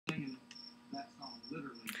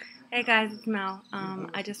Hey guys, it's Mel.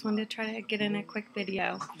 I just wanted to try to get in a quick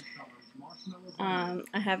video. I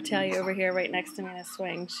have Talia over here right next to me in a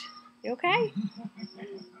swing. You okay?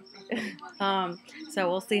 um, so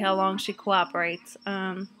we'll see how long she cooperates.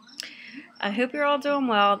 I hope you're all doing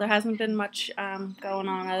well. There hasn't been much going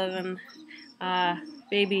on other than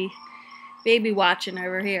baby watching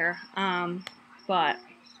over here. But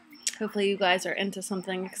hopefully you guys are into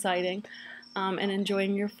something exciting and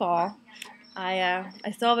enjoying your fall.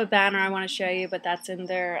 I still have a banner I want to show you, but that's in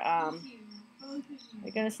their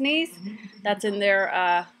you gonna sneeze? That's in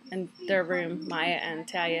their room. Maya and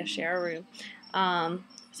Talia share a room,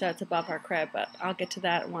 so it's above our crib. But I'll get to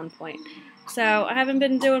that at one point. So I haven't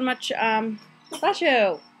been doing much. Bless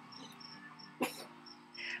you.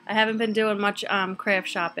 I haven't been doing much craft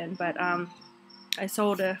shopping, but I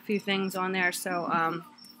sold a few things on there, so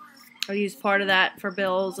I'll use part of that for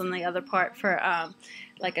bills and the other part for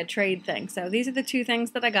like a trade thing. So these are the two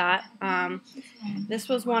things that I got. This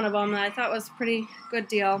was one of them that I thought was a pretty good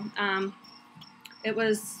deal. It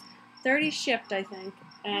was 30 shipped, I think,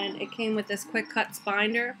 and it came with this Quick Cuts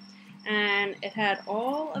binder, and it had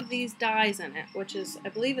all of these dies in it, which is, I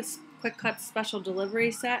believe, a Quick Cuts special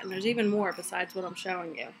delivery set, and there's even more besides what I'm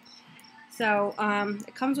showing you. So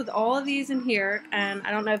it comes with all of these in here, and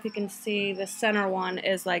I don't know if you can see the center one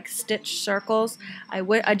is like stitched circles.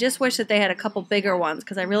 I just wish that they had a couple bigger ones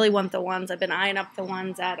because I really want the ones. I've been eyeing up the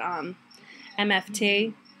ones at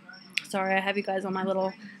MFT. Sorry, I have you guys on my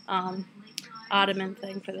little ottoman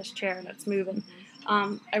thing for this chair and it's moving.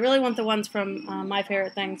 I really want the ones from My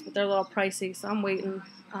Favorite Things, but they're a little pricey, so I'm waiting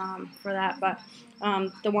for that. But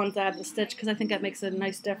the ones that have the stitch, because I think that makes a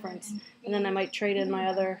nice difference. And then I might trade in my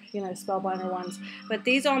other, Spellbinder ones. But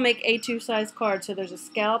these all make A2 size cards. So there's a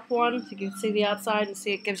scallop one, so you can see the outside and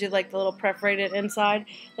see it gives you like the little perforated inside.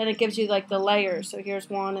 Then it gives you like the layers. So here's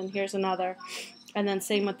one and here's another. And then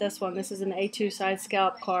same with this one. This is an A2 size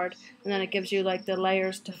scallop card. And then it gives you like the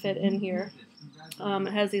layers to fit in here.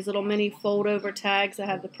 It has these little mini fold-over tags that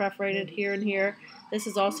have the perforated here and here. This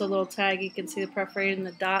is also a little tag. You can see the perforated and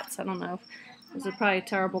the dots. I don't know. There's probably a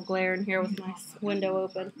terrible glare in here with my window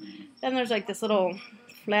open. Then there's like this little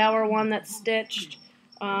flower one that's stitched.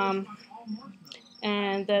 And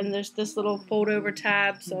then there's this little fold-over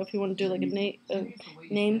tab, so if you want to do like a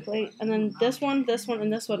nameplate. And then this one,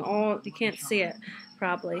 and this one, all you can't see it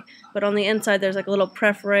probably, but on the inside there's like a little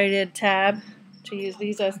perforated tab to use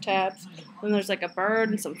these as tabs. Then there's like a bird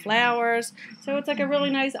and some flowers, so it's like a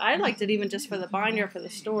really nice. I liked it even just for the binder for the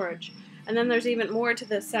storage. And then there's even more to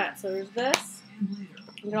this set. So there's this,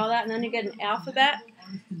 you get all that, and then you get an alphabet.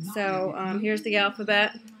 So here's the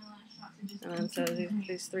alphabet. And then so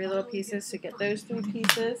these three little pieces, so you get those three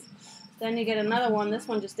pieces. Then you get another one. This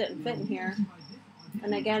one just didn't fit in here.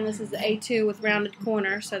 And again, this is the A2 with rounded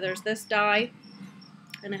corner. So there's this die,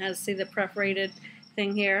 and it has, see the perforated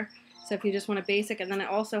thing here. So if you just want a basic, and then it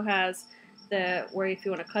also has the, where if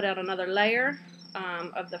you want to cut out another layer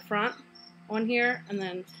of the front on here, and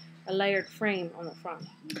then a layered frame on the front.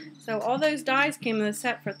 So all those dies came in the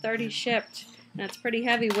set for 30 shipped. And it's pretty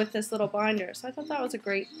heavy with this little binder. So I thought that was a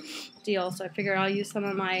great deal. So I figure I'll use some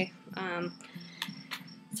of my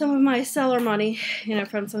seller money,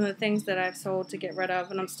 from some of the things that I've sold to get rid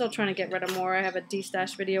of. And I'm still trying to get rid of more. I have a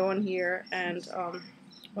destash video on here and on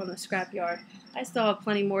the scrapyard. I still have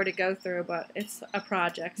plenty more to go through, but it's a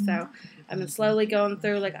project. So I've been slowly going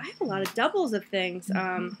through. Like, I have a lot of doubles of things.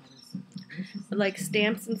 Like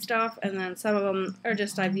stamps and stuff, and then some of them are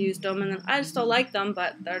just I've used them, and then I still like them,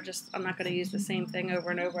 but they're just, I'm not going to use the same thing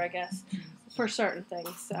over and over, I guess, for certain things.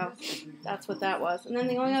 So that's what that was. And then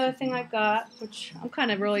the only other thing I got, which I'm kind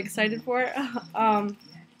of really excited for,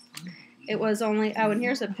 it was only, oh, and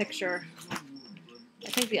here's a picture. I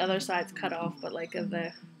think the other side's cut off, but like of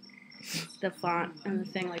the font and the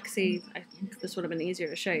thing, like, see, I think this would have been easier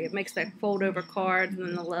to show you. It makes that fold over card and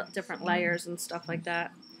then the different layers and stuff like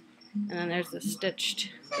that. And then there's the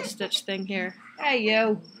stitched thing here. Hey,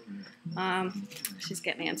 you. She's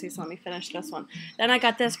getting antsy, so let me finish this one. Then I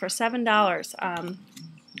got this for $7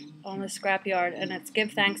 on the scrapyard, and it's Give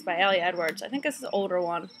Thanks by Ellie Edwards. I think this is an older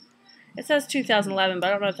one. It says 2011, but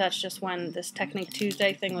I don't know if that's just when this Technique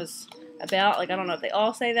Tuesday thing was about. Like, I don't know if they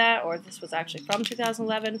all say that, or if this was actually from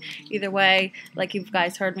 2011. Either way, like you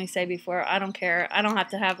guys heard me say before, I don't care. I don't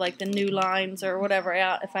have to have, like, the new lines or whatever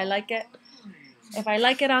out if I like it. If I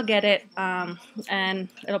like it, I'll get it, and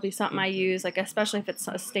it'll be something I use, like, especially if it's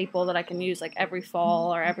a staple that I can use, like, every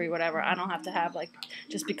fall or every whatever. I don't have to have, like,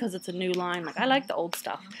 just because it's a new line. Like, I like the old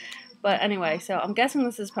stuff. But anyway, so I'm guessing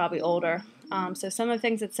this is probably older. So some of the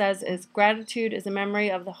things it says is, gratitude is a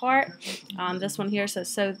memory of the heart. This one here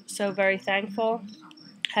says, so very thankful.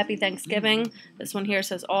 Happy Thanksgiving. This one here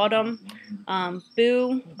says autumn.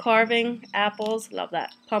 Boo, carving, apples, love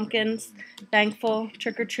that. Pumpkins, thankful,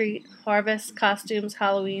 trick or treat, harvest, costumes,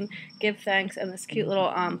 Halloween, give thanks, and this cute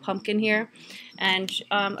little pumpkin here. And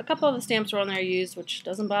a couple of the stamps were on there used, which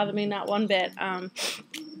doesn't bother me not one bit.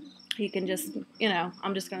 You can just,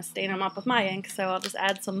 I'm just going to stain them up with my ink, so I'll just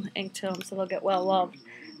add some ink to them so they'll get well loved.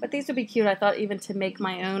 But these would be cute, I thought, even to make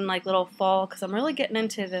my own like little fall, because I'm really getting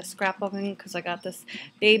into the scrapbooking because I got this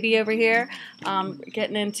baby over here.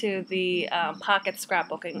 Getting into the pocket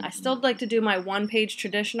scrapbooking. I still like to do my one-page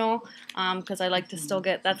traditional because I like to still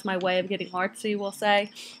that's my way of getting artsy, we'll say.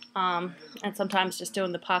 And sometimes just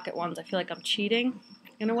doing the pocket ones, I feel like I'm cheating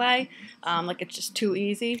in a way, like it's just too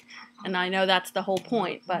easy, and I know that's the whole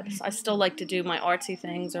point, but I still like to do my artsy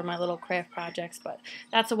things or my little craft projects. But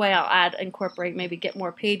that's a way I'll incorporate, maybe get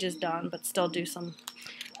more pages done, but still do some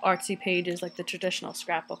artsy pages like the traditional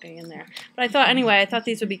scrapbooking in there. But I thought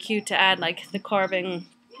these would be cute to add, like the carving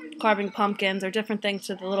pumpkins or different things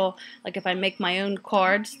to the little, like if I make my own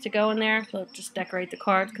cards to go in there, so just decorate the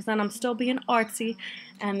cards, because then I'm still being artsy,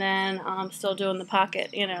 and then I'm still doing the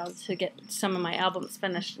pocket, to get some of my albums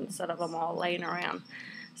finished instead of them all laying around.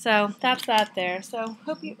 So that's that there. So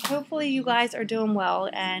hopefully you guys are doing well,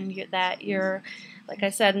 and that you're, like I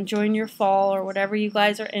said, enjoying your fall or whatever you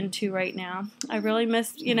guys are into right now. I really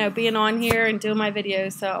missed, being on here and doing my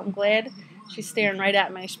videos, so I'm glad. She's staring right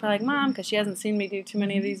at me. She's probably like, Mom, because she hasn't seen me do too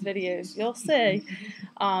many of these videos. You'll see.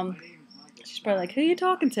 She's probably like, who are you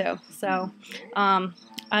talking to? So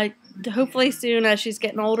I hopefully soon, as she's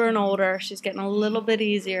getting older and older, she's getting a little bit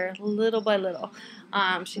easier, little by little.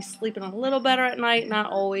 She's sleeping a little better at night,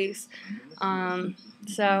 not always.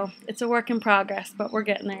 So it's a work in progress, but we're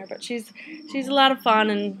getting there. But she's a lot of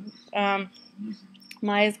fun, and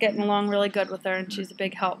Maya's getting along really good with her, and she's a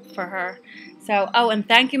big help for her. So, and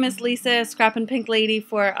thank you, Miss Lisa, Scrap and Pink Lady,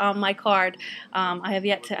 for my card. I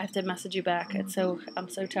have to message you back. I'm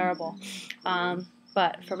so terrible.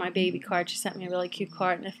 But for my baby card, she sent me a really cute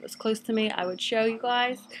card, and if it was close to me, I would show you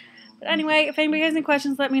guys. But anyway, if anybody has any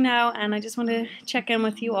questions, let me know, and I just want to check in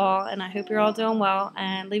with you all, and I hope you're all doing well,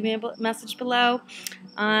 and leave me a message below,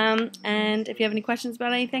 and if you have any questions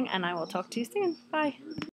about anything, and I will talk to you soon. Bye.